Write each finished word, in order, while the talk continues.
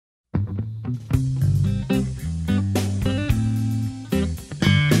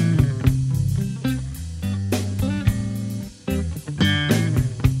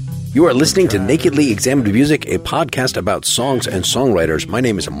You are listening to Nakedly Examined Music, a podcast about songs and songwriters. My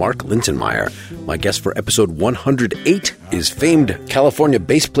name is Mark Linsenmeyer. My guest for episode 108 is famed California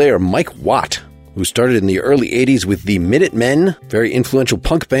bass player Mike Watt, who started in the early 80s with the Minutemen, very influential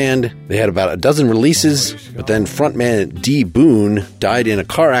punk band. They had about a dozen releases, but then frontman Dee Boone died in a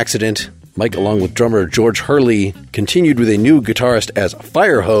car accident. Mike, along with drummer George Hurley, continued with a new guitarist as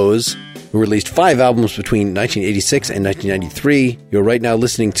Firehose, who released 5 albums between 1986 and 1993. You're right now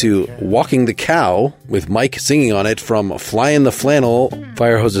listening to Walking the Cow, with Mike singing on it from Flyin' the Flannel,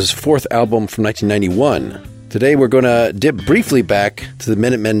 Firehose's 4th album from 1991. Today we're going to dip briefly back to the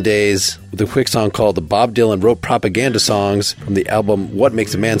Minutemen days with a quick song called The Bob Dylan Wrote Propaganda Songs from the album What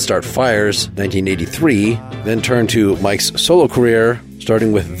Makes a Man Start Fires, 1983. Then turn to Mike's solo career,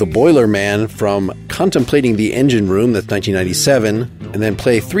 starting with The Boiler Man from Contemplating the Engine Room, that's 1997, and then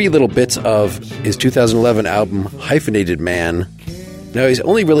play 3 little bits of his 2011 album Hyphenated Man. Now, he's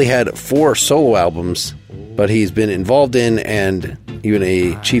only really had 4 solo albums, but he's been involved in and even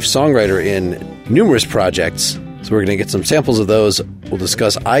a chief songwriter in numerous projects. So we're going to get some samples of those. We'll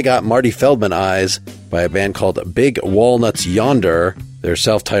discuss I Got Marty Feldman Eyes by a band called Big Walnuts Yonder, their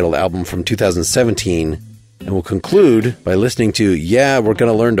self-titled album from 2017. And we'll conclude by listening to Yeah, We're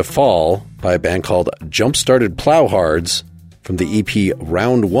Gonna Learn to Fall by a band called Jump-Started Plowhards from the EP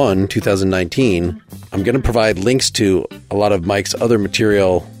Round 1, 2019. I'm going to provide links to a lot of Mike's other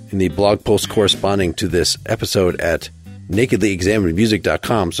material in the blog post corresponding to this episode at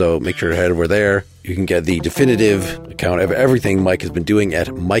nakedlyexaminedmusic.com, so make sure to head over there. You can get the definitive account of everything Mike has been doing at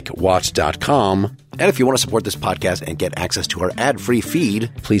mikewatts.com. And if you want to support this podcast and get access to our ad-free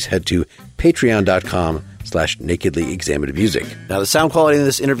feed, please head to patreon.com/nakedlyexaminedmusic. Now, the sound quality in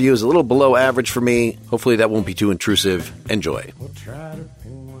this interview is a little below average for me. Hopefully that won't be too intrusive. Enjoy.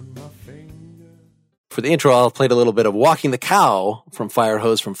 For the intro, I'll play a little bit of Walking the Cow from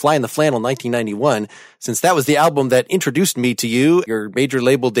Firehose from Flyin' the Flannel 1991, since that was the album that introduced me to you, your major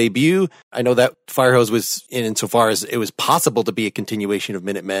label debut. I know that Firehose was in insofar as it was possible to be a continuation of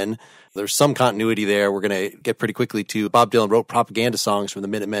Minutemen. There's some continuity there. We're going to get pretty quickly to Bob Dylan Wrote Propaganda Songs from the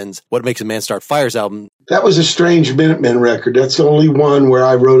Minutemen's What Makes a Man Start Fires album. That was a strange Minutemen record. That's the only one where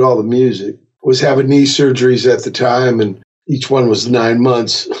I wrote all the music. I was having knee surgeries at the time, and each one was 9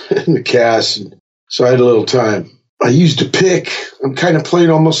 months in the cast. So I had a little time. I used a pick. I'm kind of playing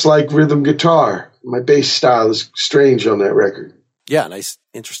almost like rhythm guitar. My bass style is strange on that record. Yeah, nice,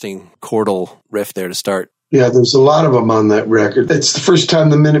 interesting chordal riff there to start. Yeah, there's a lot of them on that record. It's the first time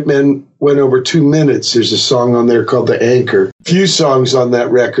the Minutemen went over 2 minutes. There's a song on there called The Anchor. Few songs on that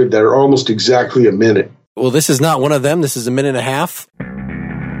record that are almost exactly a minute. Well, this is not one of them. This is a minute and a half.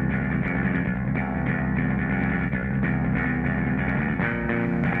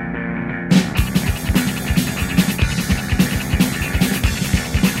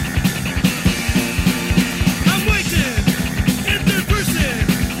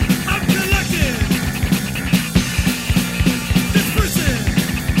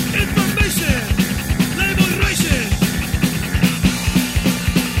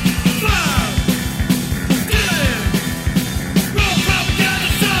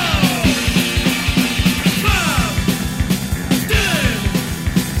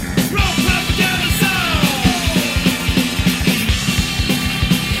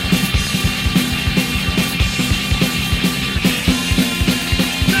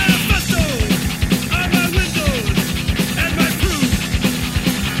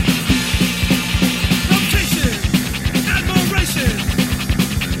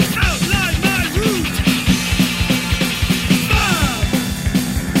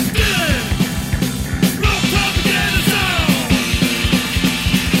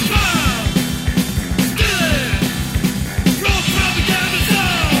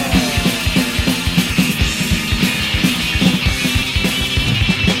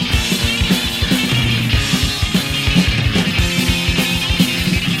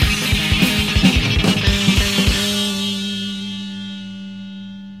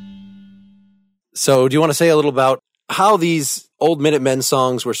 So do you want to say a little about how these old Minutemen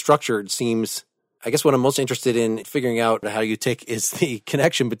songs were structured? Seems, I guess what I'm most interested in figuring out how you take is the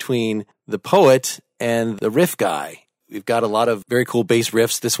connection between the poet and the riff guy. We've got a lot of very cool bass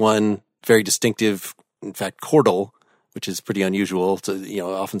riffs. This one, very distinctive, in fact, chordal, which is pretty unusual.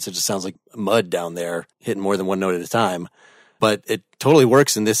 Often it just sounds like mud down there, hitting more than one note at a time. But it totally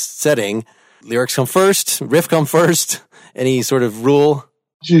works in this setting. Lyrics come first, riff come first. Any sort of rule?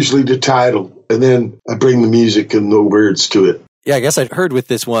 It's usually the title, and then I bring the music and the words to it. Yeah, I guess I'd heard with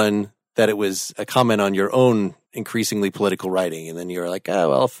this one that it was a comment on your own increasingly political writing, and then you're like,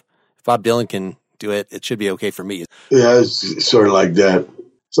 oh, well, if Bob Dylan can do it, it should be okay for me. Yeah, it's sort of like that.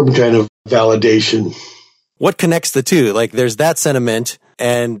 some kind of validation. What connects the two? Like, there's that sentiment,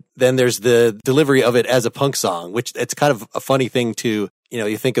 and then there's the delivery of it as a punk song, which it's kind of a funny thing to,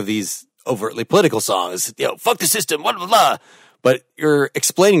 you think of these overtly political songs, fuck the system, blah, blah, blah. But you're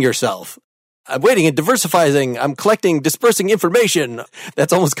explaining yourself. I'm waiting and diversifying. I'm collecting, dispersing information.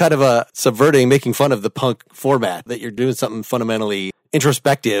 That's almost kind of a subverting, making fun of the punk format, that you're doing something fundamentally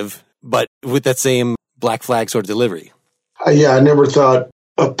introspective, but with that same Black Flag sort of delivery. I never thought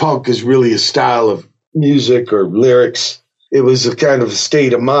of punk as really a style of music or lyrics. It was a kind of a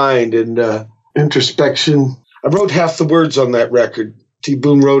state of mind and introspection. I wrote half the words on that record. T.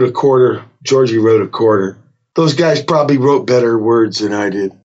 Boone wrote a quarter. Georgie wrote a quarter. Those guys probably wrote better words than I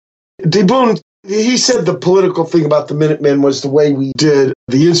did. D. Boone, he said the political thing about the Minutemen was the way we did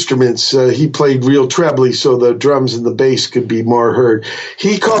the instruments. He played real trebly so the drums and the bass could be more heard.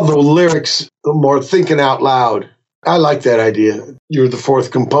 He called the lyrics more thinking out loud. I like that idea. You're the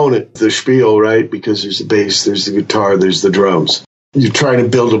fourth component, the spiel, right? Because there's the bass, there's the guitar, there's the drums. You're trying to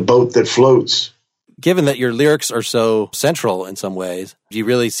build a boat that floats. Given that your lyrics are so central in some ways, do you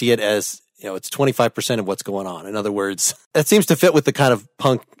really see it as, it's 25% of what's going on? In other words, that seems to fit with the kind of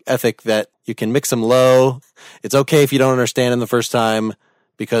punk ethic that you can mix them low. It's okay if you don't understand them the first time,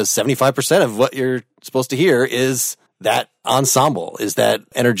 because 75% of what you're supposed to hear is that ensemble, is that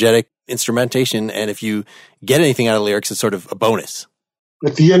energetic instrumentation. And if you get anything out of lyrics, it's sort of a bonus.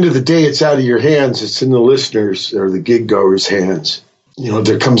 At the end of the day, it's out of your hands. It's in the listeners' or the gig goers' hands.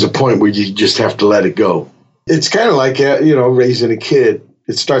 There comes a point where you just have to let it go. It's kind of like, raising a kid.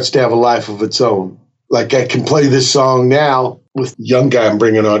 It starts to have a life of its own. Like, I can play this song now with the young guy I'm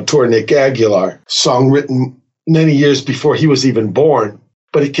bringing on tour, Nick Aguilar. Song written many years before he was even born.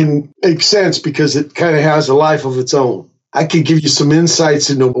 But it can make sense because it kind of has a life of its own. I could give you some insights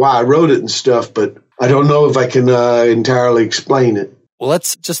into why I wrote it and stuff, but I don't know if I can entirely explain it. Well,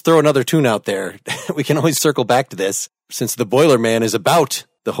 let's just throw another tune out there. We can always circle back to this, since The Boiler Man is about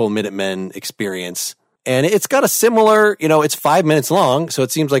the whole Minutemen experience. And it's got a similar, it's 5 minutes long, so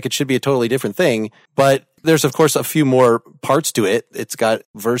it seems like it should be a totally different thing. But there's, of course, a few more parts to it. It's got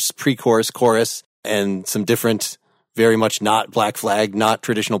verse, pre-chorus, chorus, and some different, very much not Black Flag, not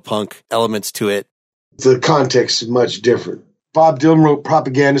traditional punk elements to it. The context is much different. Bob Dylan wrote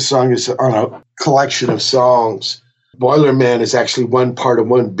Propaganda Song is on a collection of songs. Boiler Man is actually one part of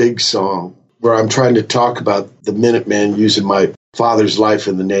one big song where I'm trying to talk about the Minutemen using my father's life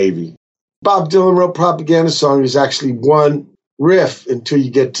in the Navy. Bob Dylan wrote Propaganda Song is actually one riff until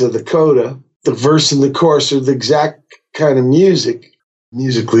you get to the coda. The verse and the chorus are the exact kind of music.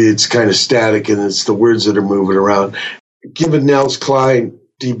 Musically, it's kind of static, and it's the words that are moving around. Giving Nels Cline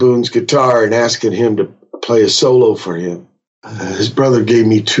D. Boone's guitar and asking him to play a solo for him. His brother gave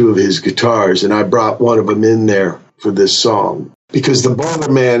me two of his guitars, and I brought one of them in there for this song. Because the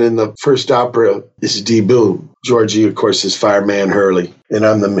Boiler Man in the first opera is D. Boone. Georgie, of course, is Fireman Hurley, and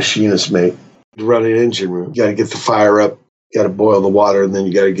I'm the machinist mate. To run an engine room, you got to get the fire up, you got to boil the water, and then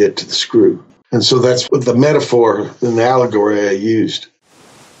you got to get to the screw. And so that's what the metaphor and the allegory I used.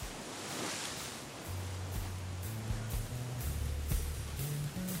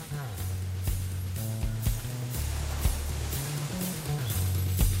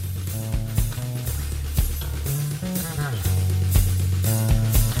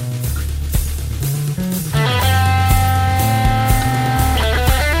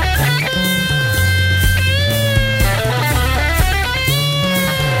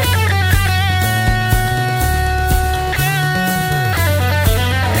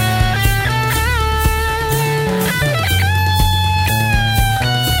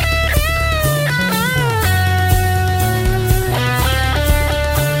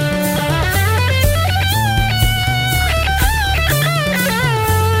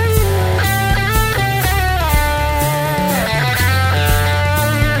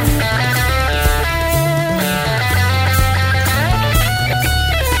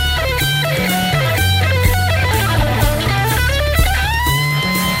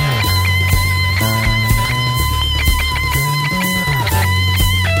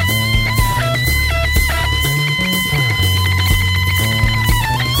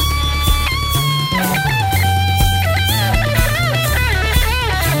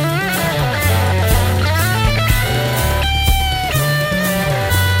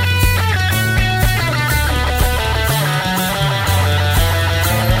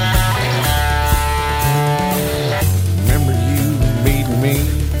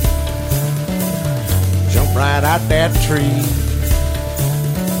 out that tree,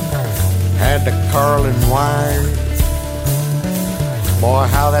 had the curling wire. Boy,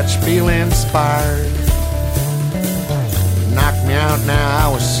 how that spiel inspired. knocked me out, now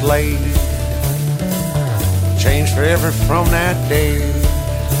I was slave. Changed forever from that day.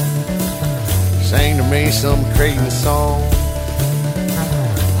 Sang to me some crazy song.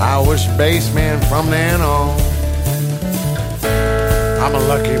 I was your bass man from then on. I'm a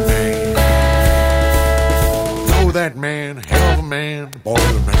lucky man. Know that man, hell of a man,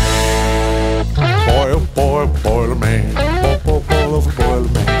 boiler man. Boiler man. Boiler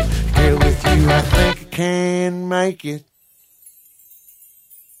man. Together with you, I think I can make it.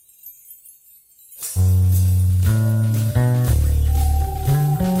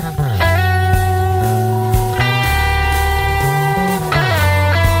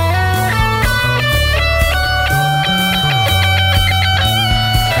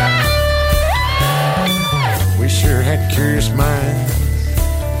 Curious minds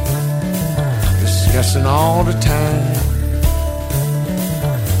discussing all the time.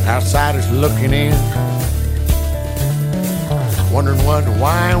 Outsiders looking in, wondering what,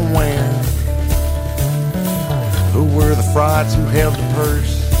 why, and when. Who were the frauds who held the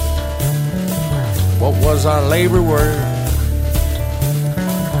purse? What was our labor worth?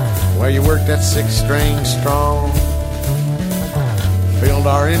 Well, you worked that 6-string strong, filled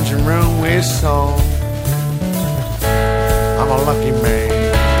our engine room with song. I'm a lucky man.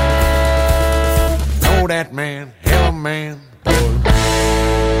 Know that man, hell of a man,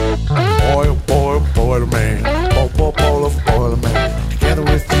 boiler man, boiler man. Together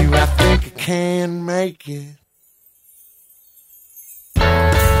with you, I think I can make it.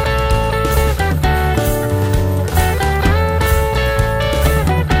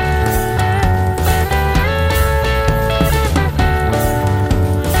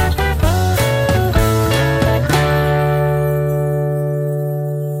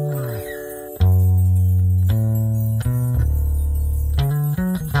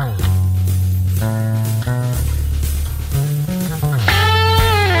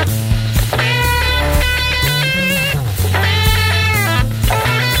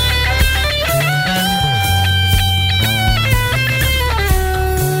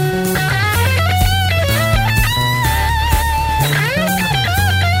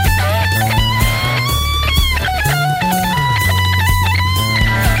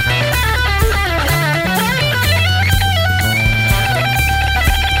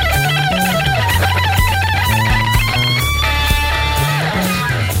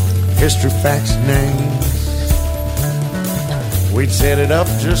 History, facts, names. We'd set it up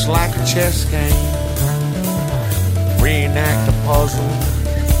just like a chess game. Reenact a puzzle.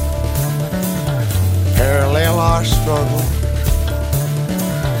 Parallel our struggle.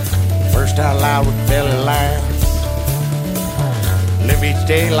 First out loud with belly laughs. Live each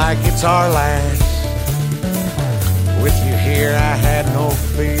day like it's our last. With you here I had no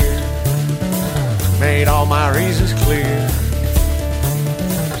fear. Made all my reasons clear.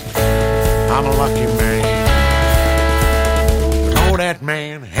 I'm a lucky man. Know that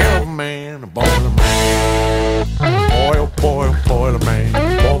man, hell of a man, a boiler man. Boiler man.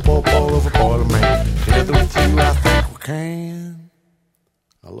 Boiler man. Together with you, I think we can.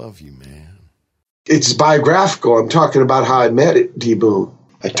 I love you, man. It's biographical. I'm talking about how I met D. Boon.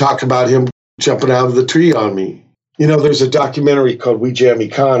 I talk about him jumping out of the tree on me. You know, there's a documentary called We Jam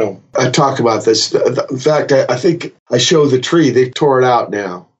Econo. I talk about this. In fact, I think I show the tree. They tore it out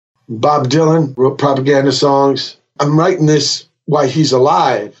now. Bob Dylan wrote propaganda songs. I'm writing this while he's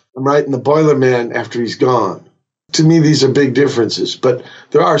alive. I'm writing the Boiler Man after he's gone. To me, these are big differences, but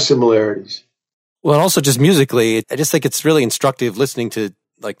there are similarities. Well, and also just musically, I just think it's really instructive listening to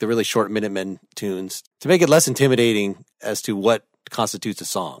like the really short Minutemen tunes to make it less intimidating as to what constitutes a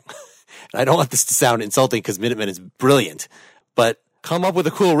song. And I don't want this to sound insulting because Minutemen is brilliant, but come up with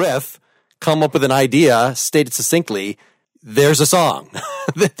a cool riff, come up with an idea, state it succinctly, there's a song.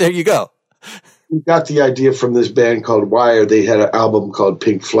 There you go. We got the idea from this band called Wire. They had an album called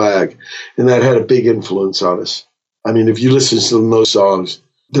Pink Flag, and that had a big influence on us. I mean, if you listen to those songs,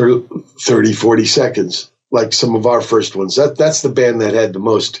 they're 30, 40 seconds, like some of our first ones. That's the band that had the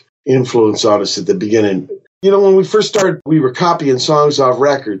most influence on us at the beginning. You know, when we first started, we were copying songs off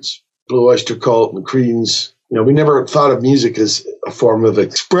records, Blue Oyster Cult and Creedence. You know, we never thought of music as a form of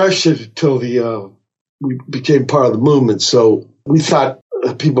expression until we became part of the movement. So we thought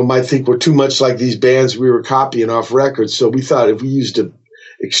people might think we're too much like these bands we were copying off records. So we thought if we used an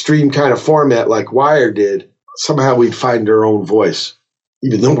extreme kind of format like Wire did, somehow we'd find our own voice,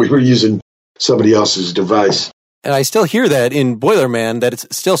 even though we were using somebody else's device. And I still hear that in Boiler Man, that it's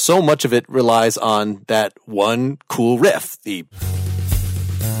still so much of it relies on that one cool riff. That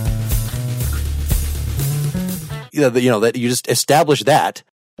you just establish that.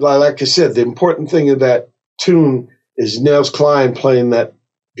 Like I said, the important thing of that tune is Nels Cline playing that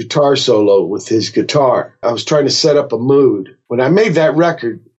guitar solo with his guitar. I was trying to set up a mood. When I made that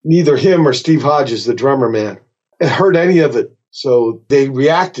record, neither him or Steve Hodges, the drummer man, had heard any of it. So they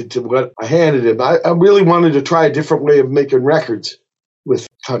reacted to what I handed him. I really wanted to try a different way of making records with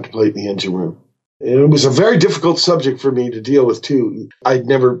Contemplate in the Engine Room. And it was a very difficult subject for me to deal with, too. I'd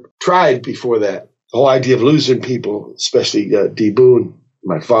never tried before that. The whole idea of losing people, especially D. Boone,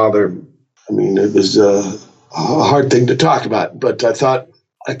 my father. I mean, it was a hard thing to talk about, but I thought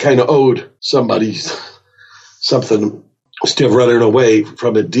I kind of owed somebody something. Instead of running away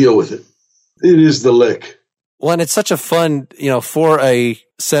from it, deal with it. It is the lick. Well, and it's such a fun, for a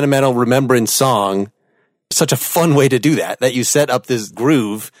sentimental remembrance song, such a fun way to do that you set up this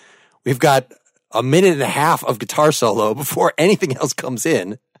groove. We've got a minute and a half of guitar solo before anything else comes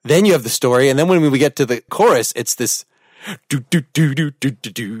in. Then you have the story. And then when we get to the chorus, it's this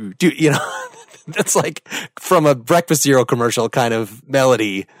that's like from a breakfast cereal commercial kind of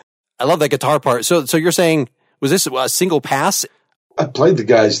melody. I love that guitar part. So you're saying, was this a single pass? I played the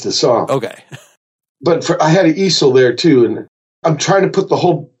guys the song. Okay. But I had an easel there too, and I'm trying to put the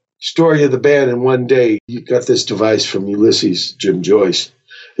whole story of the band in one day. You got this device from Ulysses, Jim Joyce.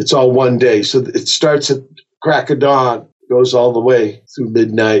 It's all one day. So it starts at crack of dawn, goes all the way through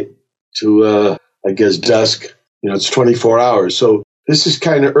midnight to, I guess, dusk. It's 24 hours. So this is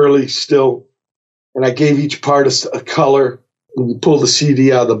kind of early still. And I gave each part a color. When you pull the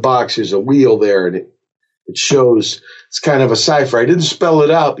CD out of the box, there's a wheel there, and it shows. It's kind of a cipher. I didn't spell it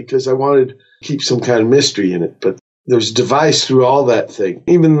out because I wanted to keep some kind of mystery in it. But there's a device through all that thing.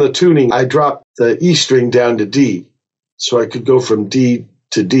 Even the tuning, I dropped the E string down to D, so I could go from D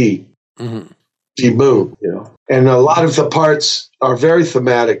to D. Mm-hmm. D Boone, And a lot of the parts are very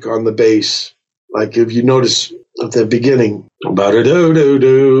thematic on the bass. Like if you notice at the beginning,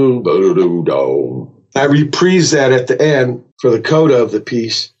 ba-da-do-do-do, ba-da-do-do. I reprise that at the end for the coda of the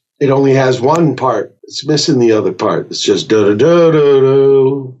piece. It only has one part. It's missing the other part. It's just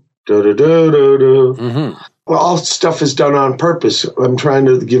da-da-do-do-do, da-da-do-do-do. Mm-hmm. Well, all stuff is done on purpose. I'm trying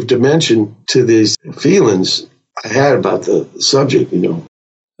to give dimension to these feelings I had about the subject, Let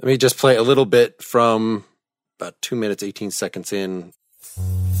me just play a little bit from about 2 minutes, 18 seconds in.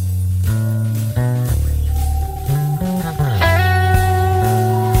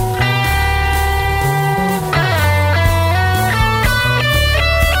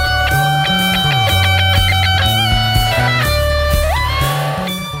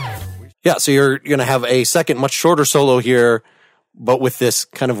 Yeah, so you're going to have a second, much shorter solo here, but with this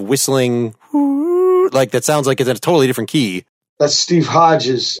kind of whistling, like that sounds like it's in a totally different key. That's Steve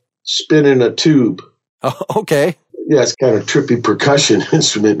Hodges spinning a tube. Oh, okay. Yeah, it's kind of trippy percussion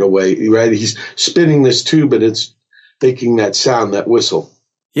instrument in a way, right? He's spinning this tube and it's making that sound, that whistle.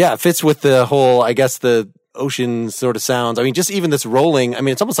 Yeah, it fits with the whole, I guess, the ocean sort of sounds. I mean, just even this rolling,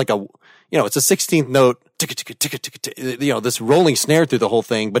 it's almost like it's a 16th note, this rolling snare through the whole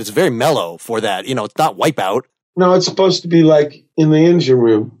thing, but it's very mellow for that. It's not Wipeout. No, it's supposed to be like in the engine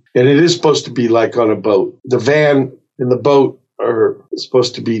room, and it is supposed to be like on a boat. The van and the boat are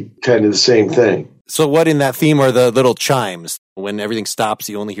supposed to be kind of the same thing. So what in that theme are the little chimes? When everything stops,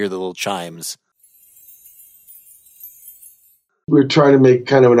 you only hear the little chimes. We're trying to make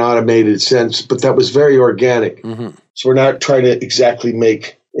kind of an automated sense, but that was very organic. Mm-hmm. So we're not trying to exactly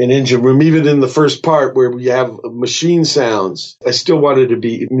make an engine room. Even in the first part where we have machine sounds, I still wanted to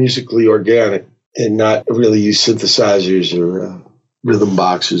be musically organic and not really use synthesizers or rhythm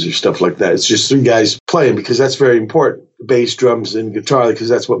boxes or stuff like that. It's just three guys playing because that's very important. Bass, drums, and guitar, because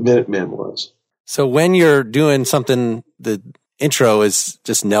that's what Minutemen was. So when you're doing something, the intro is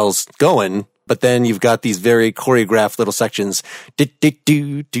just Nels going, but then you've got these very choreographed little sections.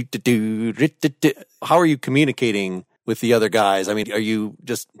 How are you communicating with the other guys? I mean, are you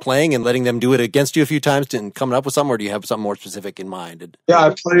just playing and letting them do it against you a few times and coming up with something, or do you have something more specific in mind? Yeah,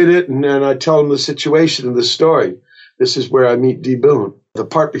 I played it, and then I tell them the situation and the story. This is where I meet D. Boone. The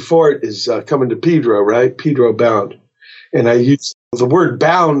part before it is coming to Pedro, right? Pedro bound. And I use the word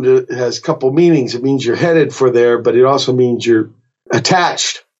bound has a couple meanings. It means you're headed for there, but it also means you're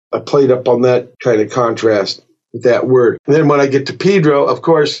attached. I played up on that kind of contrast with that word. And then when I get to Pedro, of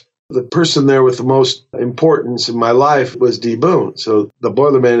course, the person there with the most importance in my life was D. Boone. So the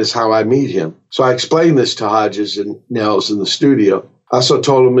Boilerman is how I meet him. So I explained this to Hodges and Nels in the studio. I also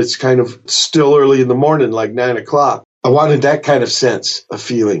told him it's kind of still early in the morning, like 9 o'clock. I wanted that kind of sense of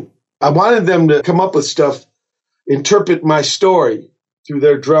feeling. I wanted them to come up with stuff, interpret my story through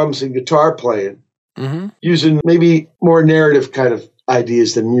their drums and guitar playing, using maybe more narrative kind of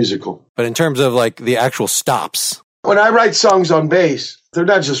ideas than musical. But in terms of like the actual stops. When I write songs on bass, they're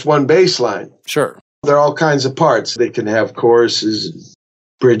not just one bass line. Sure. There are all kinds of parts. They can have choruses,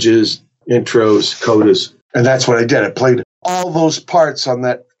 bridges, intros, codas. And that's what I did. I played all those parts on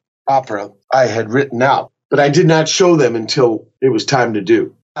that opera I had written out, but I did not show them until it was time to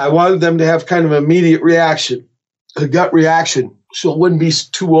do. I wanted them to have kind of an immediate reaction, a gut reaction, so it wouldn't be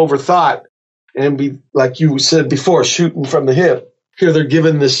too overthought and be, like you said before, shooting from the hip. Here they're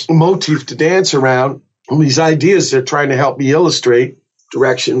given this motif to dance around, and these ideas they're trying to help me illustrate,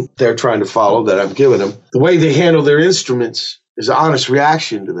 direction they're trying to follow that I'm giving them. The way they handle their instruments is an honest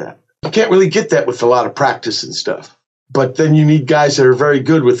reaction to that. You can't really get that with a lot of practice and stuff. But then you need guys that are very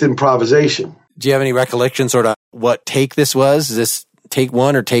good with improvisation. Do you have any recollection sort of what take this was? Is this take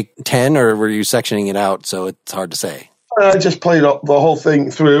 1 or take 10, or were you sectioning it out so it's hard to say? I just played the whole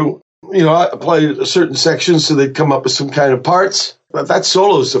thing through. I played a certain section so they'd come up with some kind of parts. But that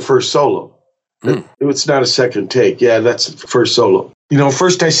solo is the first solo. It's not a second take. Yeah, that's the first solo.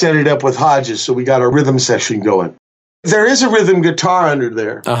 First I set it up with Hodges, so we got our rhythm section going. There is a rhythm guitar under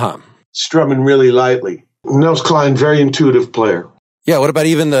there, strumming really lightly. Nels Cline, very intuitive player. Yeah, what about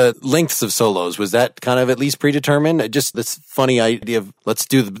even the lengths of solos? Was that kind of at least predetermined? Just this funny idea of let's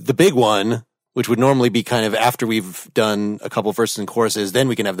do the big one, which would normally be kind of after we've done a couple verses and choruses, then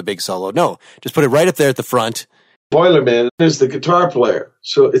we can have the big solo. No, just put it right up there at the front. Boilerman is the guitar player,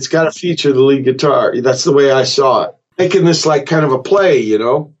 so it's got to feature the lead guitar. That's the way I saw it. Making this like kind of a play,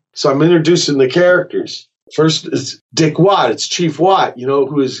 So I'm introducing the characters. First is Dick Watt. It's Chief Watt,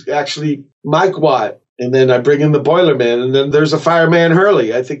 who is actually Mike Watt. And then I bring in the Boilerman, and then there's a Fireman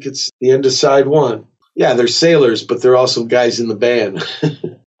Hurley. I think it's the end of side 1. Yeah, they're sailors, but they're also guys in the band.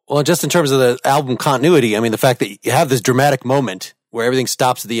 Well, just in terms of the album continuity, I mean, the fact that you have this dramatic moment where everything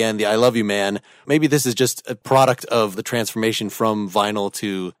stops at the end, the I Love You Man, maybe this is just a product of the transformation from vinyl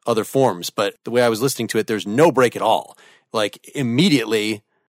to other forms. But the way I was listening to it, there's no break at all. Like, immediately,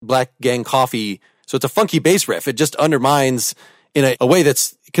 Black Gang Coffee, so it's a funky bass riff. It just undermines in a way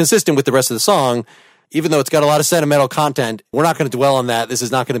that's consistent with the rest of the song. Even though it's got a lot of sentimental content, we're not going to dwell on that. This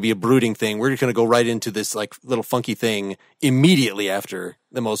is not going to be a brooding thing. We're just going to go right into this like little funky thing immediately after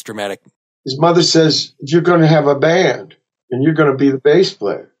the most dramatic. His mother says, you're going to have a band and you're going to be the bass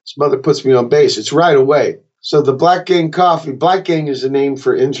player. His mother puts me on bass. It's right away. So the Black Gang Coffee, Black Gang is a name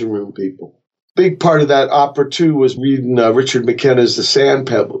for engine room people. Big part of that opera too was reading Richard McKenna's The Sand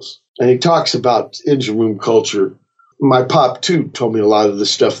Pebbles. And he talks about engine room culture. My pop too told me a lot of the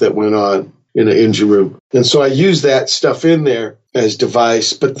stuff that went on in an engine room. And so I use that stuff in there as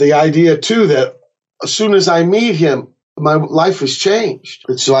device. But the idea, too, that as soon as I meet him, my life has changed.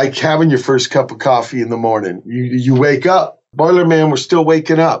 It's like having your first cup of coffee in the morning. You wake up. Boilerman, we're still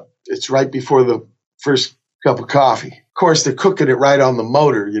waking up. It's right before the first cup of coffee. Of course, they're cooking it right on the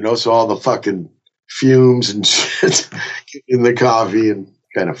motor, so all the fucking fumes and shit in the coffee, and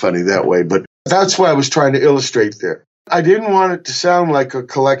kind of funny that way. But that's what I was trying to illustrate there. I didn't want it to sound like a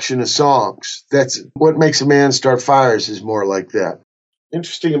collection of songs. That's What Makes a Man Start Fires is more like that.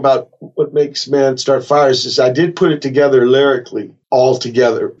 Interesting about What Makes a Man Start Fires is I did put it together lyrically, all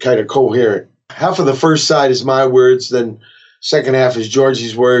together, kind of coherent. Half of the first side is my words, then second half is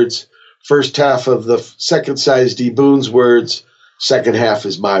Georgie's words. First half of the second side is D. Boone's words. Second half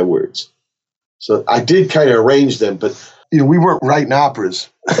is my words. So I did kind of arrange them, but we weren't writing operas.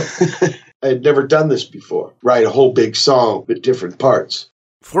 I had never done this before. Write a whole big song with different parts.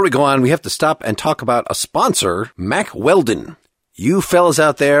 Before we go on, we have to stop and talk about a sponsor, Mack Weldon. You fellas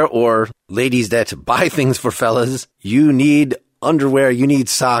out there, or ladies that buy things for fellas, you need underwear, you need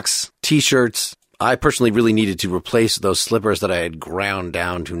socks, t-shirts. I personally really needed to replace those slippers that I had ground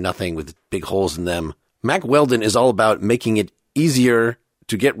down to nothing with big holes in them. Mack Weldon is all about making it easier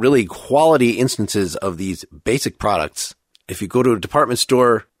to get really quality instances of these basic products. If you go to a department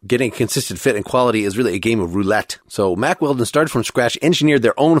store, getting a consistent fit and quality is really a game of roulette. So Mack Weldon started from scratch, engineered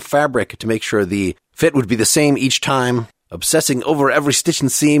their own fabric to make sure the fit would be the same each time, obsessing over every stitch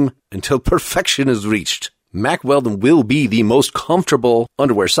and seam until perfection is reached. Mack Weldon will be the most comfortable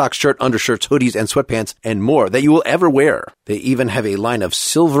underwear, socks, shirt, undershirts, hoodies, and sweatpants, and more that you will ever wear. They even have a line of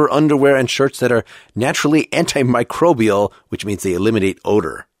silver underwear and shirts that are naturally antimicrobial, which means they eliminate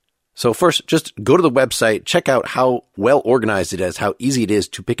odor. So first, just go to the website, check out how well organized it is, how easy it is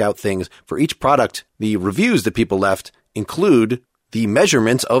to pick out things for each product. The reviews that people left include the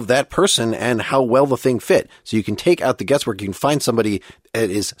measurements of that person and how well the thing fit. So you can take out the guesswork. You can find somebody that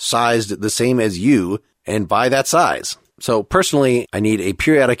is sized the same as you and buy that size. So personally, I need a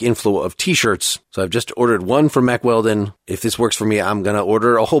periodic inflow of t-shirts. So I've just ordered one from Mack Weldon. If this works for me, I'm going to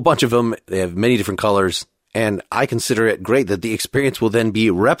order a whole bunch of them. They have many different colors. And I consider it great that the experience will then be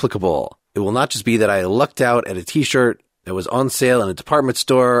replicable. It will not just be that I lucked out at a t-shirt that was on sale in a department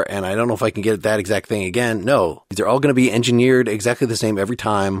store, and I don't know if I can get that exact thing again. No, these are all going to be engineered exactly the same every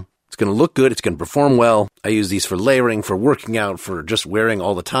time. It's going to look good. It's going to perform well. I use these for layering, for working out, for just wearing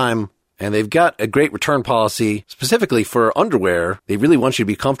all the time. And they've got a great return policy, specifically for underwear. They really want you to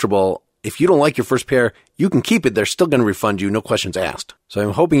be comfortable. If you don't like your first pair, you can keep it. They're still going to refund you, no questions asked. So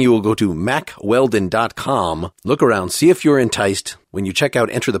I'm hoping you will go to MacWeldon.com, look around, see if you're enticed. When you check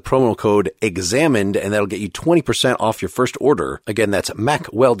out, enter the promo code EXAMINED, and that'll get you 20% off your first order. Again, that's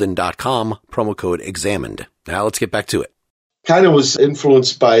MacWeldon.com, promo code EXAMINED. Now let's get back to it. Kind of was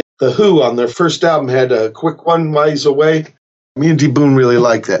influenced by The Who on their first album, had a Quick One Miles Away. Me and D. Boon really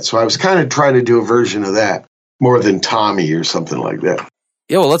liked that, so I was kind of trying to do a version of that, more than Tommy or something like that.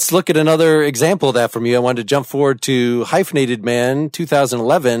 Yeah, well, let's look at another example of that from you. I wanted to jump forward to Hyphenated Man,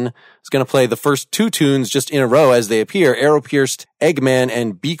 2011. It's going to play the first two tunes just in a row as they appear, Arrow Pierced Eggman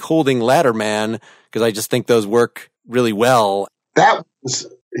and Beak Holding Ladder Man, because I just think those work really well. That was,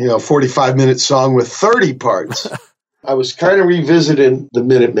 a 45-minute song with 30 parts. I was kind of revisiting the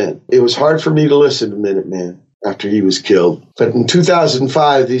Minutemen. It was hard for me to listen to Minutemen after he was killed. But in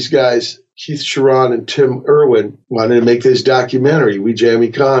 2005, these guys, Keith Sharon and Tim Irwin, wanted to make this documentary, We Jam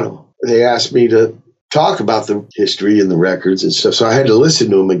Econo. They asked me to talk about the history and the records and stuff, so I had to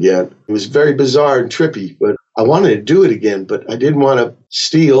listen to them again. It was very bizarre and trippy, but I wanted to do it again, but I didn't want to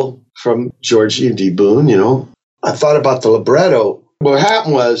steal from Georgie and D. Boon, I thought about the libretto. What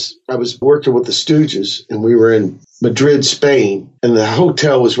happened was I was working with the Stooges, and we were in Madrid, Spain, and the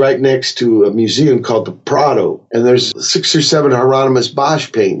hotel was right next to a museum called the Prado, and there's 6 or 7 Hieronymus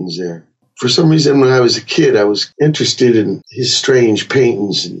Bosch paintings there. For some reason, when I was a kid, I was interested in his strange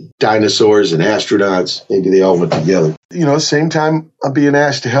paintings and dinosaurs and astronauts. Maybe they all went together. Same time I'm being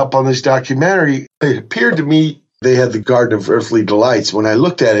asked to help on this documentary, it appeared to me they had the Garden of Earthly Delights. When I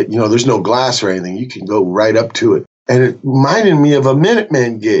looked at it, there's no glass or anything. You can go right up to it. And it reminded me of a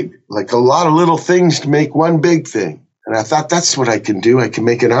Minutemen gig, like a lot of little things to make one big thing. And I thought, that's what I can do. I can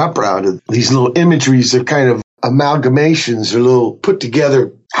make an opera out of these little imageries. They're kind of amalgamations or little put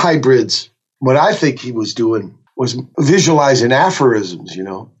together hybrids. What I think he was doing was visualizing aphorisms,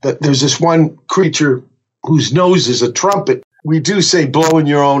 That there's this one creature whose nose is a trumpet. We do say blow in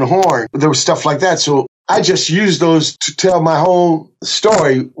your own horn. There was stuff like that. So I just used those to tell my whole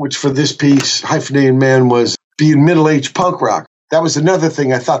story, which for this piece, Hyphenated Man, was being middle-aged punk rock. That was another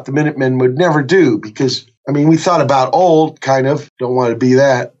thing I thought the Minutemen would never do because, we thought about old, kind of, don't want to be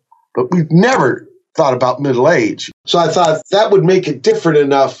that, but we never thought about middle age. So I thought that would make it different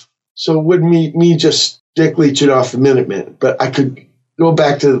enough so it wouldn't me just dick leeching off the Minutemen, but I could go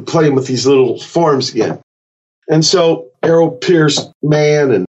back to playing with these little forms again. And so Arrow Pierced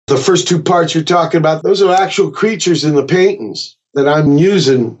Man and the first 2 parts you're talking about, those are actual creatures in the paintings that I'm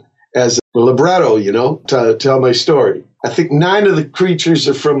using as a libretto, to tell my story. I think 9 of the creatures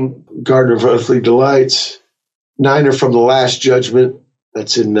are from Garden of Earthly Delights. 9 are from The Last Judgment.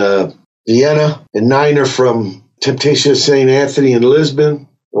 That's in Vienna. And 9 are from Temptation of St. Anthony in Lisbon.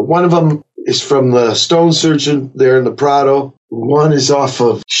 One of them is from the Stone Surgeon there in the Prado. One is off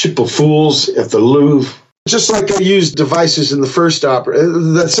of Ship of Fools at the Louvre. Just like I used devices in the first opera.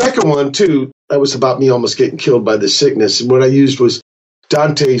 The second one, too, that was about me almost getting killed by the sickness. And what I used was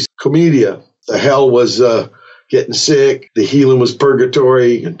Dante's Commedia. The hell was getting sick. The healing was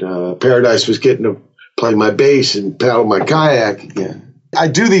purgatory. And paradise was getting to play my bass and paddle my kayak again. I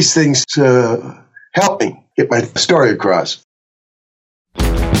do these things to help me get my story across.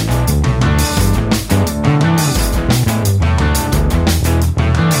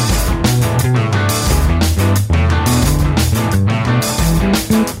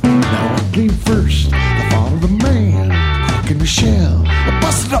 Came first, the thought of the man, cracking the shell, a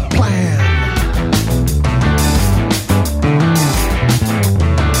busted up plan.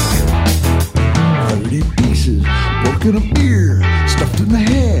 30 pieces, broken a beer, stuffed in the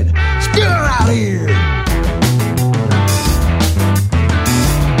head, spill it out here.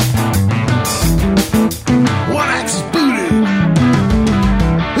 One axe is booted,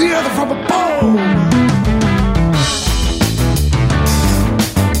 the other from a bone.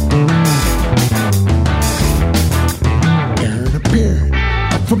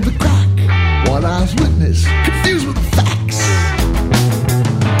 From the crack, one eye's witness, confused with the facts.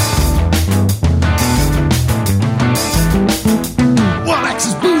 One axe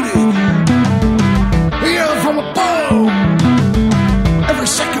is booted, the other from a bone. Every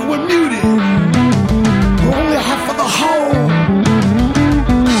second we're muted, we're only half of the whole.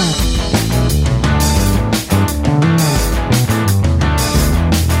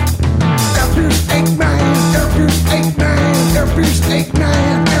 Air-pierced Eggman, air-pierced Eggman, air-pierced Eggman.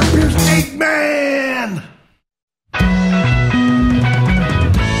 Eggman!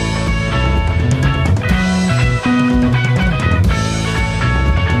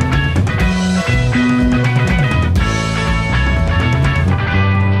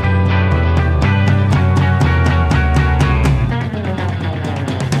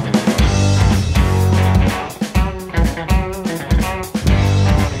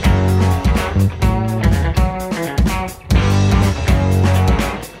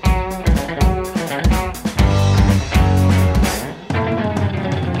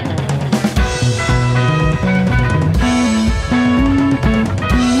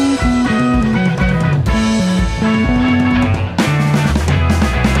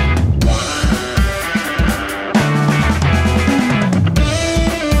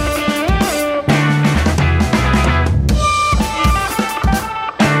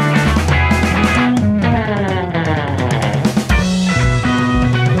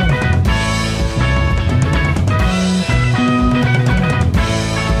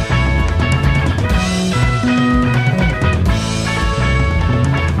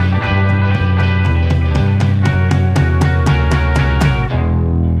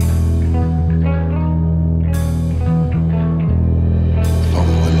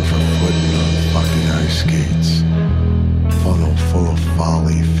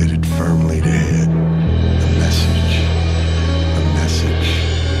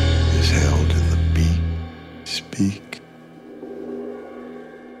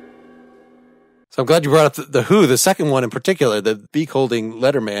 So I'm glad you brought up the Who, the second one in particular, the beak-holding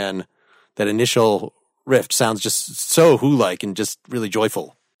Letterman. That initial riff sounds just so Who-like and just really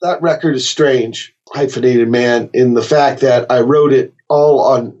joyful. That record is strange, Hyphenated Man, in the fact that I wrote it all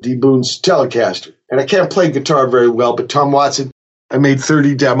on D. Boon's Telecaster. And I can't play guitar very well, but Tom Watson, I made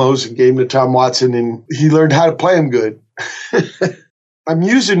 30 demos and gave them to Tom Watson, and he learned how to play them good. I'm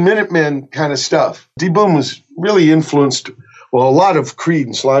using Minutemen kind of stuff. D. Boon was really influenced, well, a lot of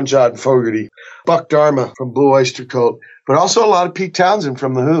Creedence, Lon John Fogerty, Buck Dharma from Blue Oyster Cult, but also a lot of Pete Townsend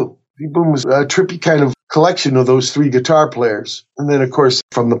from The Who. D. Boon was a trippy kind of collection of those three guitar players. And then, of course,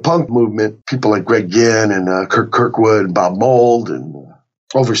 from the punk movement, people like Greg Ginn and Kirk Kirkwood and Bob Mould, and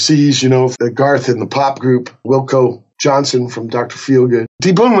overseas, Garth in the pop group, Wilco Johnson from Dr. Feelgood.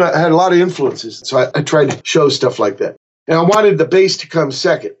 D. Boon had a lot of influences, so I tried to show stuff like that. And I wanted the bass to come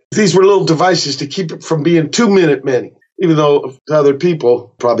second. These were little devices to keep it from being 2-minute many, even though other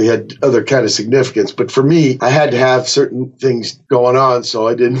people probably had other kind of significance. But for me, I had to have certain things going on, so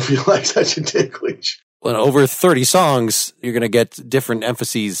I didn't feel like such a ticklish. Well, over 30 songs, you're going to get different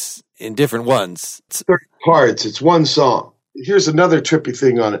emphases in different ones. 30 parts. It's one song. Here's another trippy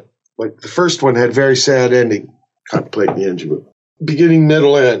thing on it. Like the first one had a very sad ending. Contemplating the Engine Room. Beginning,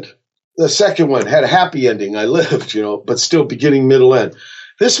 middle, end. The second one had a happy ending. I lived, but still beginning, middle, end.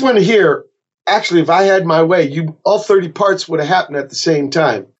 This one here, actually, if I had my way, all 30 parts would have happened at the same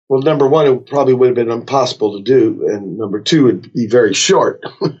time. Well, number one, it probably would have been impossible to do. And number two, it'd be very short.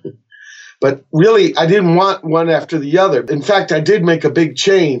 But really, I didn't want one after the other. In fact, I did make a big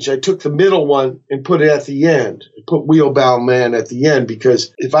change. I took the middle one and put it at the end. I put Wheelbound Man at the end,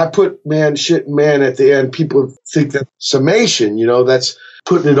 because if I put Man, Shit, and Man at the end, people think that summation, that's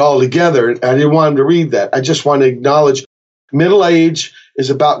putting it all together. I didn't want them to read that. I just want to acknowledge middle age is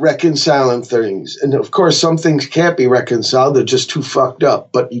about reconciling things. And of course, some things can't be reconciled. They're just too fucked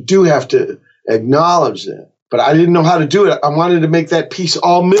up. But you do have to acknowledge them. But I didn't know how to do it. I wanted to make that piece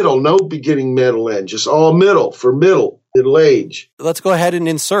all middle, no beginning, middle, end, just all middle for middle age. Let's go ahead and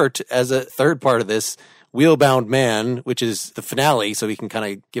insert as a third part of this, Wheelbound Man, which is the finale, so we can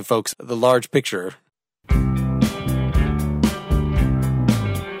kind of give folks the large picture. Many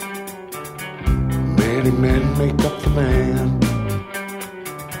men make up the man,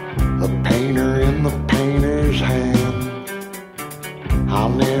 the painter in the painter's hand. I'll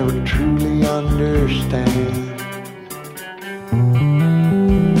never truly understand.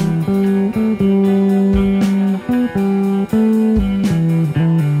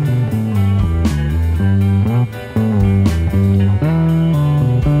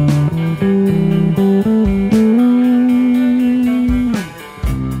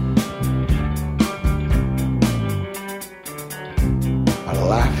 A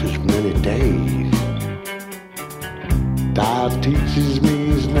life is many days. God teaches me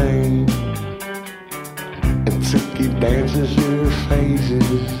his name, and Silky dances your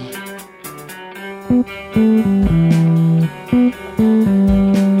phases.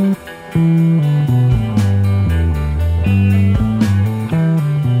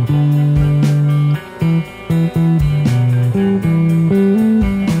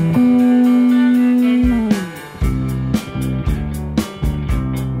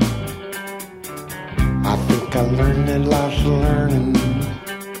 I think I learned that life's learning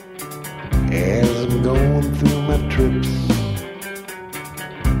as I'm going through my trips.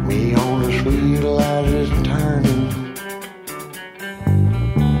 Me on this wheel I just turning.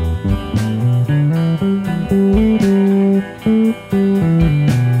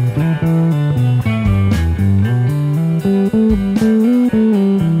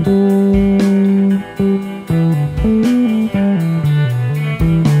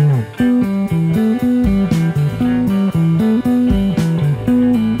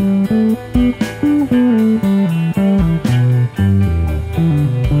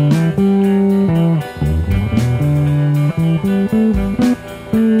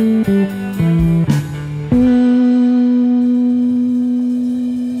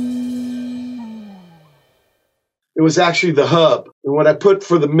 It was actually the hub. And what I put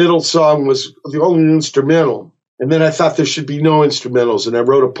for the middle song was the only instrumental. And then I thought there should be no instrumentals. And I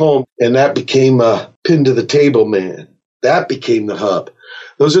wrote a poem, and that became a Pin to the Table Man. That became the hub.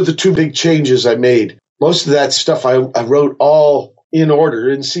 Those are the two big changes I made. Most of that stuff I wrote all in order,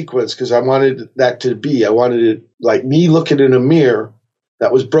 in sequence, because I wanted that to be. I wanted it like me looking in a mirror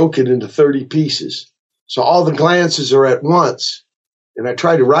that was broken into 30 pieces. So all the glances are at once. And I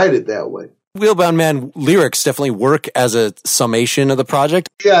tried to write it that way. Wheelbound Man lyrics definitely work as a summation of the project.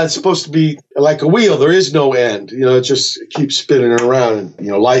 Yeah, it's supposed to be like a wheel. There is no end. It just keeps spinning around.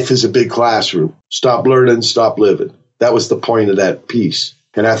 Life is a big classroom. Stop learning, stop living. That was the point of that piece.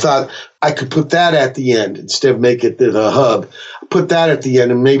 And I thought I could put that at the end instead of make it the hub. Put that at the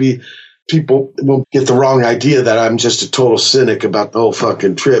end, and maybe people won't get the wrong idea that I'm just a total cynic about the whole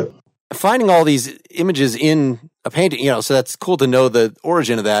fucking trip. Finding all these images in a painting, so that's cool to know the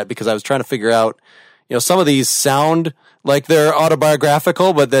origin of that, because I was trying to figure out, some of these sound like they're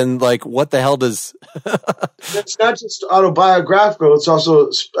autobiographical, but then like, what the hell does... It's not just autobiographical. It's also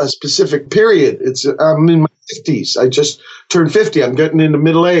a specific period. I'm in my 50s. I just turned 50. I'm getting into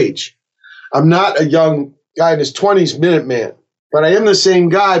middle age. I'm not a young guy in his 20s Minuteman, but I am the same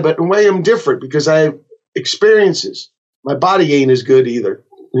guy, but in a way I'm different because I have experiences. My body ain't as good either.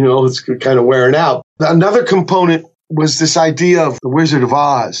 It's kind of wearing out. Another component was this idea of the Wizard of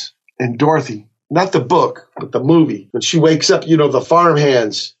Oz and Dorothy. Not the book, but the movie. When she wakes up, the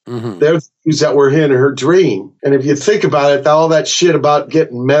farmhands, they're the things that were in her dream. And if you think about it, all that shit about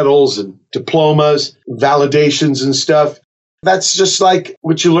getting medals and diplomas, validations and stuff, that's just like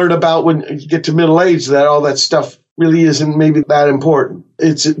what you learn about when you get to middle age, that all that stuff really isn't maybe that important.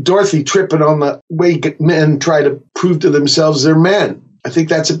 It's Dorothy tripping on the way men try to prove to themselves they're men. I think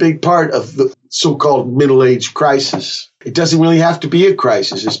that's a big part of the so-called middle-age crisis. It doesn't really have to be a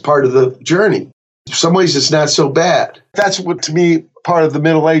crisis. It's part of the journey. In some ways, it's not so bad. That's what, to me, part of the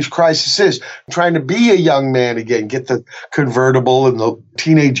middle-age crisis is. Trying to be a young man again, get the convertible and the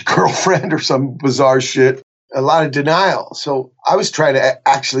teenage girlfriend or some bizarre shit. A lot of denial. So I was trying to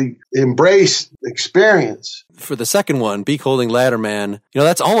actually embrace the experience. For the second one, Beak Holding Ladder Man,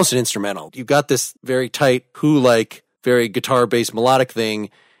 that's almost an instrumental. You've got this very tight, Who-like, very guitar-based melodic thing.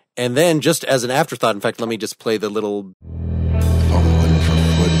 And then just as an afterthought, in fact, let me just play the little... Fumbling for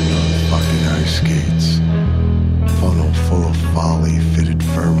footing on fucking ice skates. Funnel full of folly fitted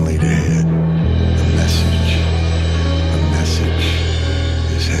firmly to head. The message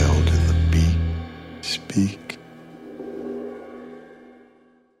is held in the beat. Speak.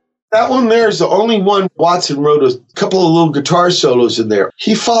 That one there is the only one Watson wrote a couple of little guitar solos in there.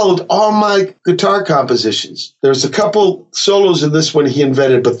 He followed all my guitar compositions. There's a couple solos in this one he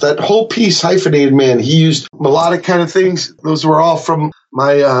invented, but that whole piece, Hyphenated Man, he used melodic kind of things. Those were all from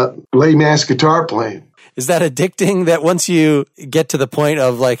my lame-ass guitar playing. Is that addicting that once you get to the point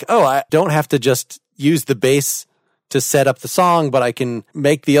of like, oh, I don't have to just use the bass to set up the song, but I can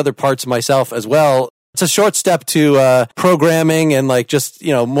make the other parts myself as well? It's a short step to programming and like just,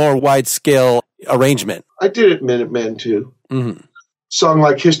 more wide scale arrangement. I did it Minutemen too. Mm-hmm. Song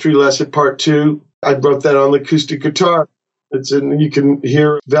like History Lesson Part 2. I wrote that on the acoustic guitar. You can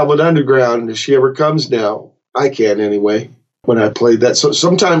hear Velvet Underground if she ever comes now. I can anyway when I played that. So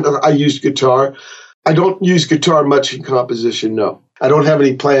sometimes I used guitar. I don't use guitar much in composition, no. I don't have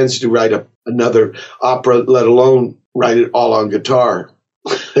any plans to write another opera, let alone write it all on guitar.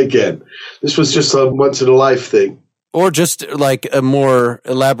 Again, this was just a once-in-a-life thing. Or just like a more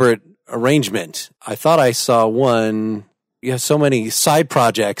elaborate arrangement. I thought I saw one, you have so many side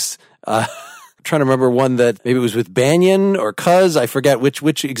projects. I'm trying to remember one that maybe it was with Banyan or Cuz. I forget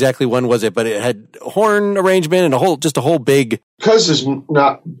which exactly one was it, but it had horn arrangement and a whole big... Cuz is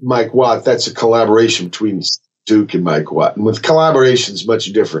not Mike Watt. That's a collaboration between Duke and Mike Watt. And with collaborations,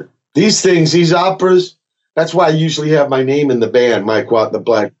 much different. These operas... That's why I usually have my name in the band, Mike Watt the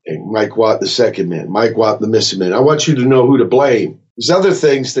Black Man, Mike Watt the Second Man, Mike Watt the Missing Man. I want you to know who to blame. There's other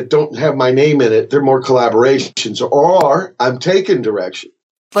things that don't have my name in it. They're more collaborations, or I'm taking direction.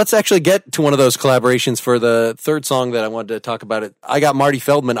 Let's actually get to one of those collaborations for the third song that I wanted to talk about. I got Marty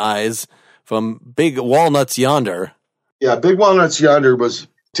Feldman eyes from Big Walnuts Yonder. Yeah, Big Walnuts Yonder was,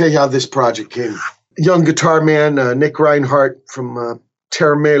 tell you how this project came. Young guitar man, Nick Reinhardt from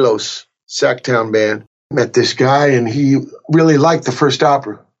Terremelos, Sacktown band. Met this guy, and he really liked the first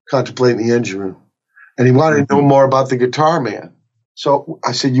opera, Contemplating the Engine Room. And he wanted to know more about the guitar man. So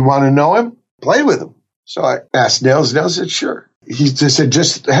I said, you want to know him? Play with him. So I asked Nels. Nels said, sure. He just said,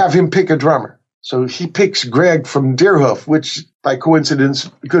 just have him pick a drummer. So he picks Greg from Deerhoof, which, by coincidence,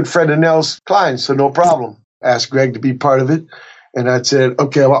 a good friend of Nels Klein, so no problem. Asked Greg to be part of it. And I said,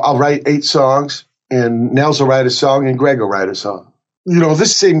 okay, well, I'll write 8 songs, and Nels will write a song, and Greg will write a song.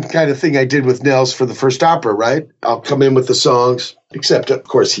 This same kind of thing I did with Nels for the first opera, right? I'll come in with the songs, except, of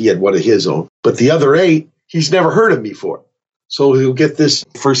course, he had one of his own. But the other 8, he's never heard of before. So he'll get this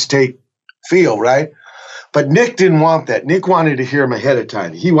first take feel, right? But Nick didn't want that. Nick wanted to hear him ahead of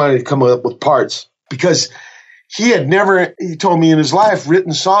time. He wanted to come up with parts because he had never, he told me in his life,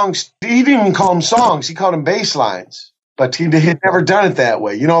 written songs. He didn't even call them songs. He called them bass lines. But he had never done it that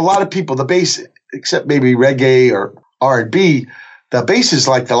way. A lot of people, the bass, except maybe reggae or R&B, the bass is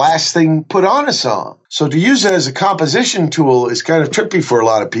like the last thing put on a song. So to use it as a composition tool is kind of trippy for a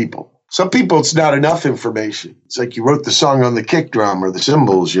lot of people. Some people, it's not enough information. It's like you wrote the song on the kick drum or the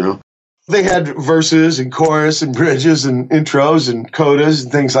cymbals, you know. They had verses and chorus and bridges and intros and codas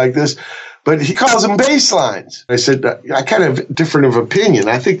and things like this, but he calls them bass lines. I said, I kind of different of opinion.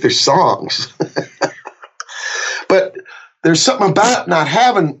 I think they're songs. But there's something about not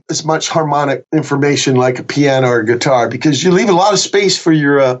having as much harmonic information like a piano or a guitar, because you leave a lot of space for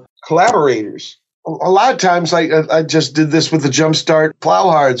your collaborators. A lot of times, I just did this with the Jumpstart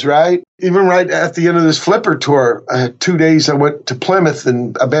Plowhards, right? Even right at the end of this Flipper tour, 2 days I went to Plymouth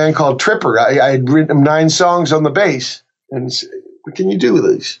and a band called Tripper. I had written them 9 songs on the bass. And what can you do with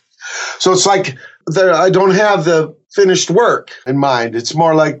these? So it's like I don't have the finished work in mind. It's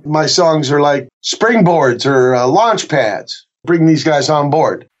more like my songs are like springboards or launch pads. Bring these guys on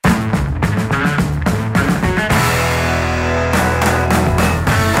board.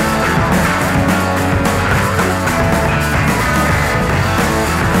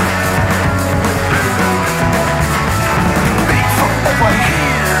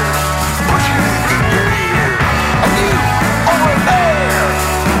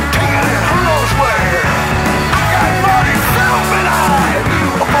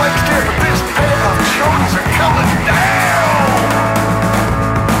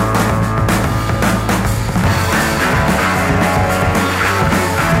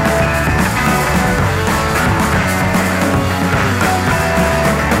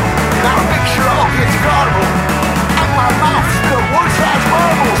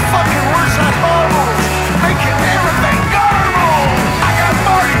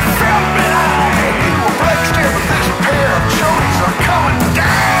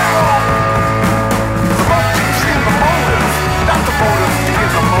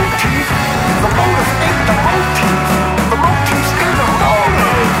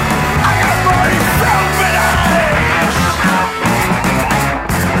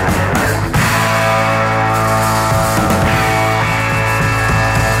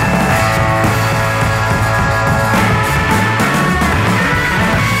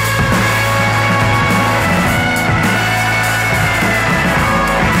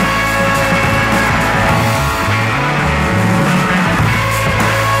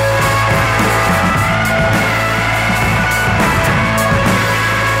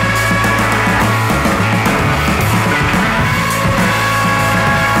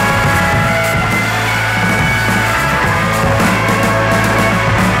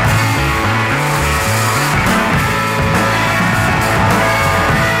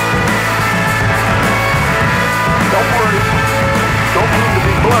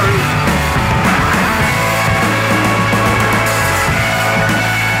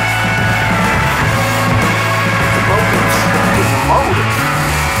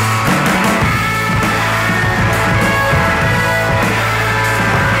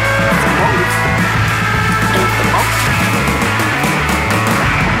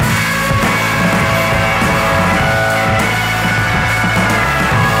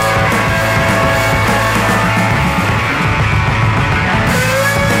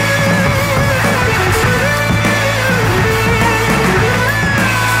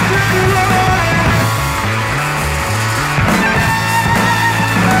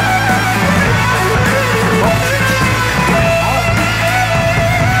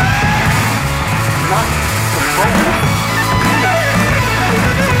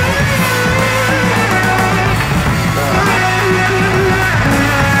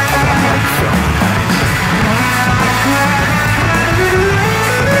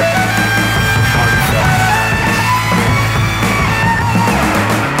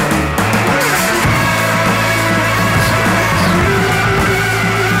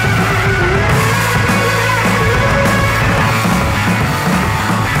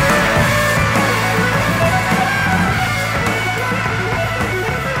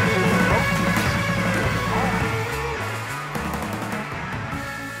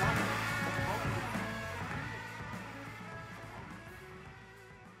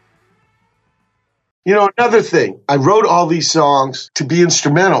 You know, another thing, I wrote all these songs to be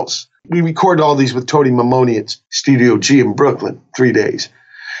instrumentals. We recorded all these with Tony Mamoni at Studio G in Brooklyn, 3 days.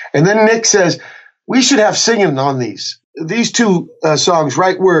 And then Nick says, we should have singing on these. These 2 songs,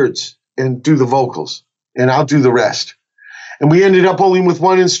 write words and do the vocals, and I'll do the rest. And we ended up only with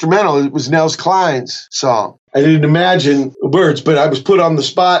 1 instrumental. It was Nels Cline's song. I didn't imagine words, but I was put on the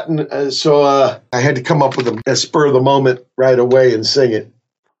spot, and so I had to come up with a spur of the moment right away and sing it.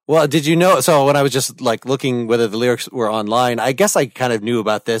 Well, did you know, so when I was just like looking whether the lyrics were online, I guess I kind of knew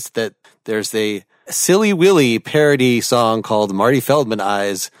about this, that there's a Silly Willy parody song called Marty Feldman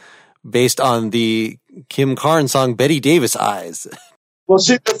Eyes based on the Kim Carnes song Betty Davis Eyes. Well,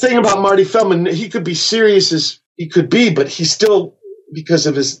 see, the thing about Marty Feldman, he could be serious as he could be, but he's still, because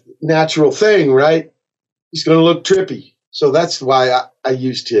of his natural thing, right? He's going to look trippy. So that's why I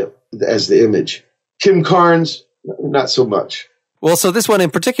used him as the image. Kim Carnes, not so much. Well, so this one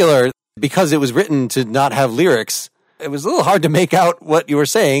in particular, because it was written to not have lyrics, it was a little hard to make out what you were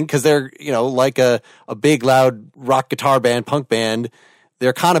saying because they're, like a big, loud rock guitar band, punk band.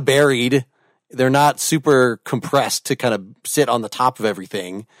 They're kind of buried. They're not super compressed to kind of sit on the top of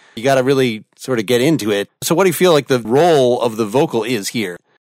everything. You got to really sort of get into it. So what do you feel like the role of the vocal is here?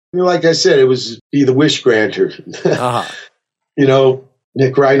 Like I said, it was be the wish granter. Uh-huh.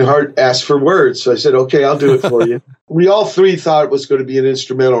 Nick Reinhardt asked for words, so I said, okay, I'll do it for you. We all three thought it was going to be an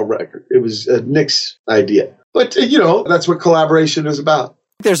instrumental record. It was Nick's idea. But, that's what collaboration is about.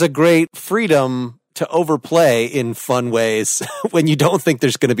 There's a great freedom to overplay in fun ways when you don't think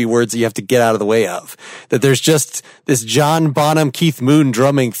there's going to be words that you have to get out of the way of. That there's just this John Bonham, Keith Moon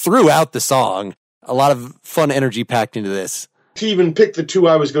drumming throughout the song. A lot of fun energy packed into this. To even pick the two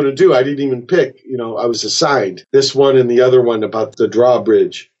I was going to do, I didn't even pick. I was assigned this one and the other one about the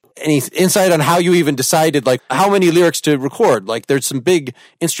drawbridge. Any insight on how you even decided, like, how many lyrics to record? Like, there's some big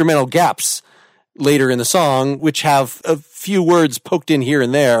instrumental gaps later in the song, which have a few words poked in here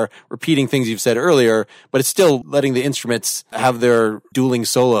and there, repeating things you've said earlier, but it's still letting the instruments have their dueling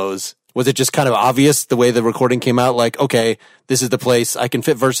solos. Was it just kind of obvious the way the recording came out? Like, okay, this is the place. I can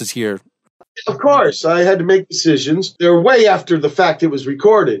fit verses here. Of course, I had to make decisions. They were way after the fact it was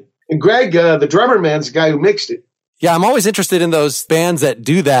recorded. And Greg, the drummer man's the guy who mixed it. Yeah, I'm always interested in those bands that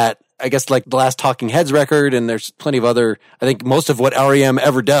do that. I guess like the last Talking Heads record, and there's plenty of other, I think most of what REM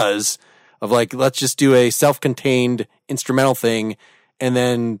ever does, of like, let's just do a self-contained instrumental thing, and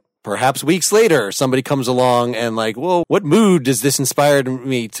then perhaps weeks later, somebody comes along and like, well, what mood does this inspire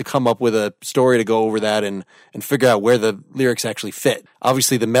me to come up with a story to go over that and figure out where the lyrics actually fit?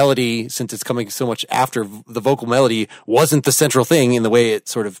 Obviously, the melody, since it's coming so much after the vocal melody, wasn't the central thing in the way it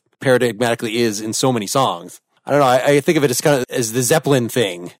sort of paradigmatically is in so many songs. I don't know. I think of it as kind of as the Zeppelin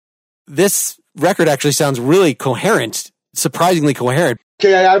thing. This record actually sounds really coherent, surprisingly coherent.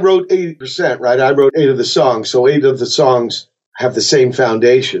 Okay, I wrote 80%, right? I wrote 8 of the songs, so 8 of the songs have the same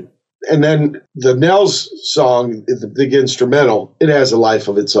foundation. And then the Nels song, the big instrumental, it has a life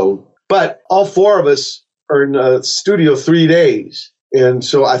of its own. But all 4 of us are in the studio 3 days. And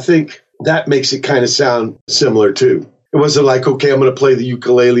so I think that makes it kind of sound similar too. It wasn't like, okay, I'm going to play the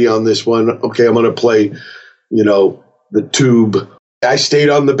ukulele on this one. Okay, I'm going to play, the tube. I stayed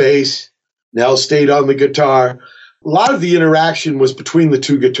on the bass. Nels stayed on the guitar. A lot of the interaction was between the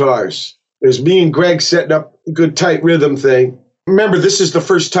 2 guitars. There's me and Greg setting up a good tight rhythm thing. Remember, this is the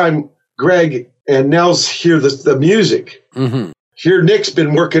first time Greg and Nels hear the music. Mm-hmm. Here, Nick's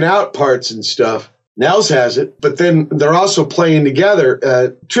been working out parts and stuff. Nels has it, but then they're also playing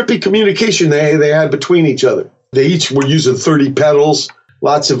together. Trippy communication they had between each other. They each were using 30 pedals,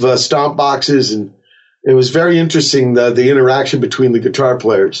 lots of stomp boxes, and it was very interesting, the interaction between the guitar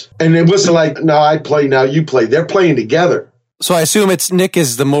players. And it wasn't like, now I play, now you play. They're playing together. So I assume it's Nick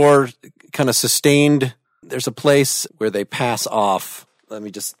is the more kind of sustained. There's a place where they pass off. Let me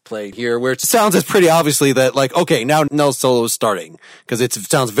just play here where it sounds as pretty obviously that like, okay, now Nels solo is starting because it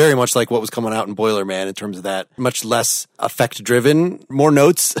sounds very much like what was coming out in Boiler Man in terms of that much less effect driven, more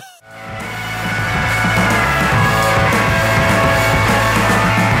notes.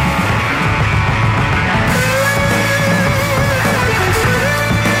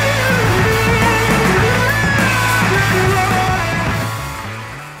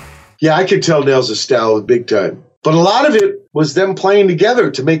 Yeah, I could tell Nels' style big time. But a lot of it was them playing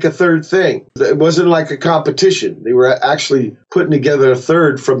together to make a third thing. It wasn't like a competition. They were actually putting together a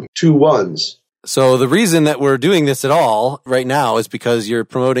third from 2 ones. So the reason that we're doing this at all right now is because you're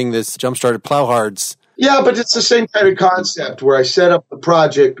promoting this Jump-Started Plowhards. Yeah, but it's the same kind of concept where I set up the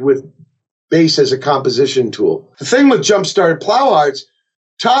project with bass as a composition tool. The thing with Jump-Started Plowhards,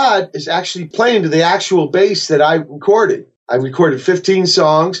 Todd is actually playing to the actual bass that I recorded. I recorded 15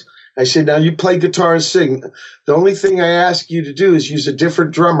 songs. I said, now you play guitar and sing. The only thing I ask you to do is use a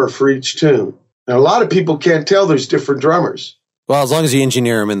different drummer for each tune. Now, a lot of people can't tell there's different drummers. Well, as long as you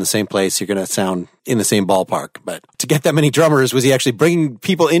engineer them in the same place, you're going to sound in the same ballpark. But to get that many drummers, was he actually bringing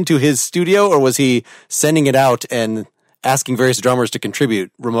people into his studio, or was he sending it out and asking various drummers to contribute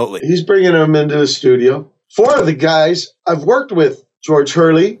remotely? He's bringing them into the studio. 4 of the guys I've worked with, George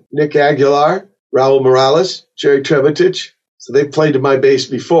Hurley, Nick Aguilar, Raul Morales, Jerry Trebitich. So they played to my bass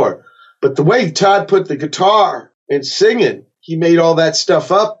before. But the way Todd put the guitar and singing, he made all that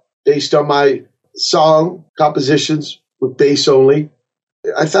stuff up based on my song compositions with bass only.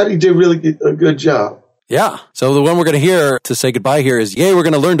 I thought he did really a good job. Yeah. So the one we're going to hear to say goodbye here is, Yay, We're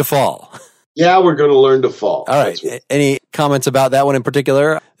Going to Learn to Fall. Yeah, we're going to learn to fall. All right. Any comments about that one in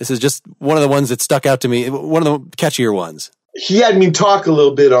particular? This is just one of the ones that stuck out to me, one of the catchier ones. He had me talk a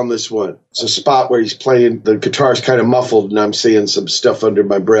little bit on this one. It's a spot where he's playing, the guitar's kind of muffled, and I'm saying some stuff under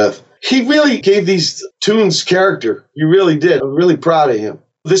my breath. He really gave these tunes character. He really did. I'm really proud of him.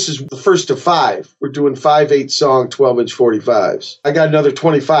 This is the first of 5. We're doing 5/8 song, 12-inch 45s. I got another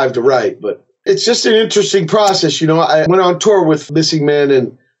 25 to write, but it's just an interesting process. You know, I went on tour with Missing Men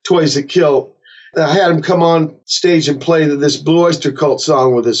and Toys That Kill. I had him come on stage and play this Blue Oyster Cult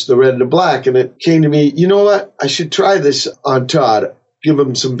song with us, The Red and the Black, and it came to me, you know what? I should try this on Todd, give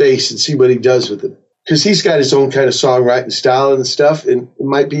him some bass and see what he does with it. Because he's got his own kind of songwriting style and stuff, and it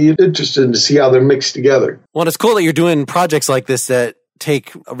might be interesting to see how they're mixed together. Well, it's cool that you're doing projects like this that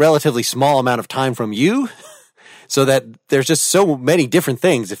take a relatively small amount of time from you, so that there's just so many different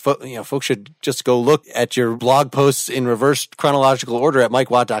things. If folks should just go look at your blog posts in reverse chronological order at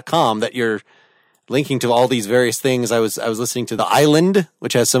MikeWatt.com, that you're linking to all these various things. I was listening to The Island,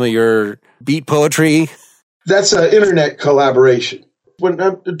 which has some of your beat poetry. That's an internet collaboration. When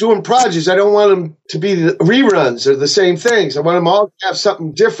I'm doing projects, I don't want them to be the reruns or the same things. I want them all to have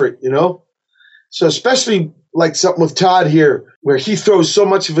something different, you know? So especially like something with Todd here, where he throws so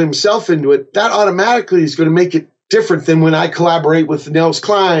much of himself into it, that automatically is going to make it different than when I collaborate with Nels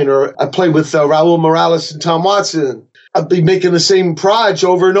Cline or I play with Raul Morales and Tom Watson. I'd be making the same proj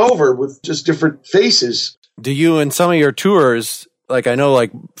over and over with just different faces. Do you, in some of your tours, like I know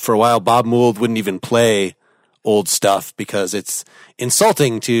like for a while Bob Mould wouldn't even play old stuff because it's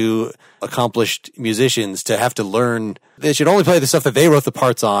insulting to accomplished musicians to have to learn. They should only play the stuff that they wrote the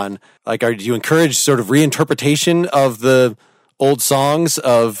parts on. Like, do you encourage sort of reinterpretation of the old songs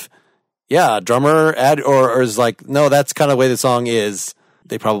of, drummer add, or is like, no, that's kind of the way the song is.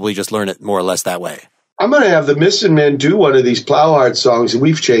 They probably just learn it more or less that way. I'm going to have the Missing Men do one of these Plowhard songs, and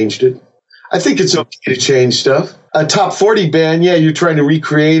we've changed it. I think it's okay to change stuff. A top 40 band, you're trying to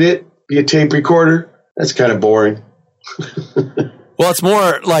recreate it, be a tape recorder. That's kind of boring. Well, it's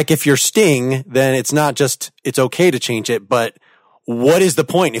more like if you're Sting, then it's not just it's okay to change it, but what is the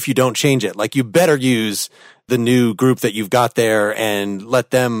point if you don't change it? Like, you better use the new group that you've got there and let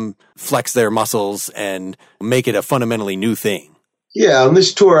them flex their muscles and make it a fundamentally new thing. Yeah, on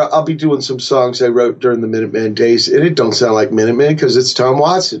this tour, I'll be doing some songs I wrote during the Minutemen days, and it don't sound like Minutemen because it's Tom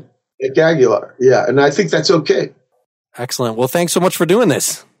Watson at Aguilar. Yeah, and I think that's okay. Excellent. Well, thanks so much for doing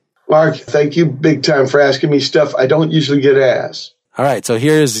this. Mark, thank you big time for asking me stuff I don't usually get asked. All right, so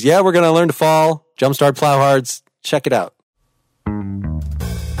here's We're Going to Learn to Fall, Jumpstart Plowhards. Check it out. Look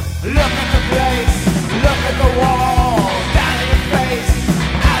at the place, look at the wall, down in your face,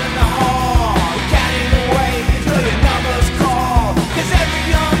 out in the hall, counting away until your numbers call, 'cause every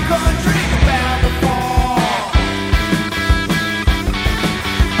young country's bound to fall.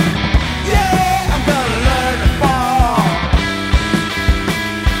 Yeah, I'm gonna learn to fall.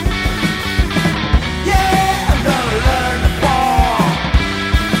 Yeah, I'm gonna learn to fall.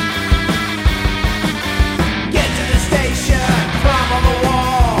 Get to the station, climb on the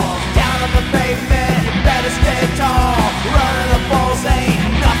wall. Pavement, you better stay tall. Running the balls ain't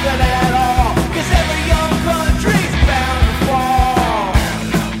nothing at all, 'cause every young country's bound to fall.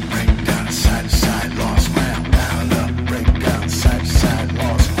 Down up, break down, side to side, lost ground. Down up, break down, side to side,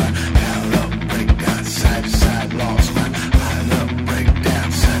 lost ground. Down up, break down, side to side, lost ground. Line up, break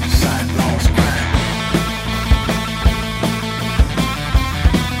down, side to side, lost ground.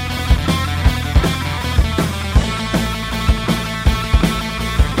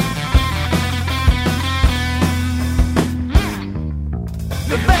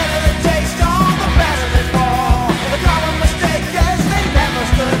 The better the taste, all the better they fall. The common mistake is they never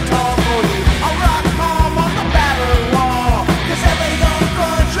stood tall for you. I'll rock home on the battle wall, 'cause every young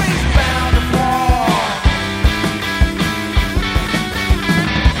country's bound to fall.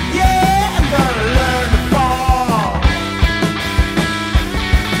 Yeah, I'm gonna learn to fall.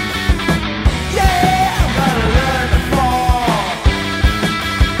 Yeah, I'm gonna learn to fall.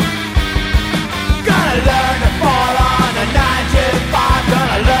 Gonna learn to fall on a 9-to-5.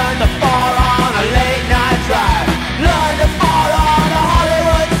 Gonna learn to fall on a late night drive. Learn to fall on a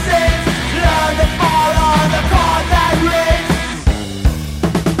Hollywood 6. Learn to fall on the car that races.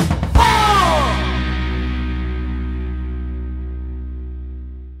 Fall!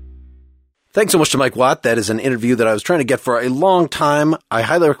 Thanks so much to Mike Watt. That is an interview that I was trying to get for a long time. I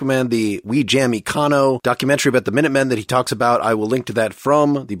highly recommend the We Jam Econo documentary about the Minutemen that he talks about. I will link to that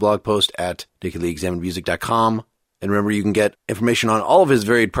from the blog post at ridiculouslyexaminedmusic.com. And remember, you can get information on all of his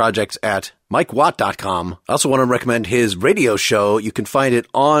varied projects at MikeWatt.com. I also want to recommend his radio show. You can find it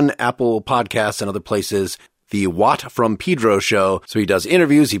on Apple Podcasts and other places. The Watt from Pedro show. So he does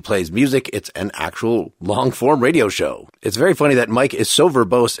interviews, he plays music. It's an actual long-form radio show. It's very funny that Mike is so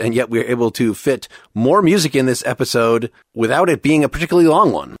verbose, and yet we're able to fit more music in this episode without it being a particularly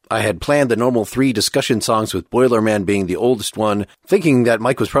long one. I had planned the normal 3 discussion songs, with Boilerman being the oldest one, thinking that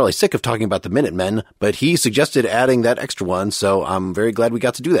Mike was probably sick of talking about the Minutemen, but he suggested adding that extra one, so I'm very glad we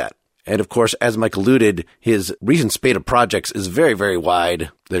got to do that. And of course, as Mike alluded, his recent spate of projects is very, very wide.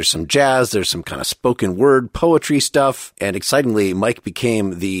 There's some jazz, there's some kind of spoken word poetry stuff, and excitingly, Mike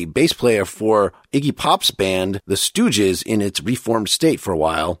became the bass player for Iggy Pop's band, The Stooges, in its reformed state for a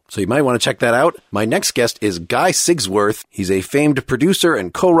while. So you might want to check that out. My next guest is Guy Sigsworth. He's a famed producer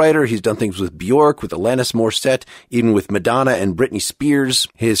and co-writer. He's done things with Bjork, with Alanis Morissette, even with Madonna and Britney Spears.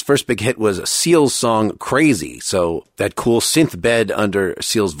 His first big hit was Seal's song Crazy. So that cool synth bed under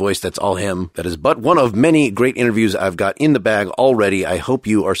Seal's voice, that's all him. That is but one of many great interviews I've got in the bag already. I hope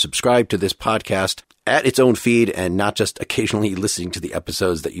you are subscribed to this podcast at its own feed and not just occasionally listening to the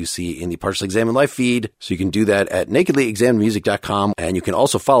episodes that you see in the Partially Examined Live feed. So you can do that at nakedlyexaminedmusic.com, and you can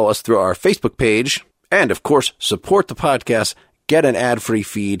also follow us through our Facebook page, and of course support the podcast, get an ad-free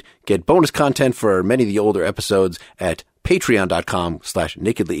feed, get bonus content for many of the older episodes at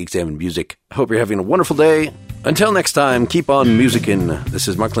patreon.com/nakedlyexaminedmusic. I hope you're having a wonderful day. Until next time, keep on musicking. This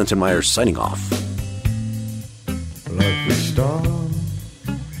is Mark Linton Myers signing off.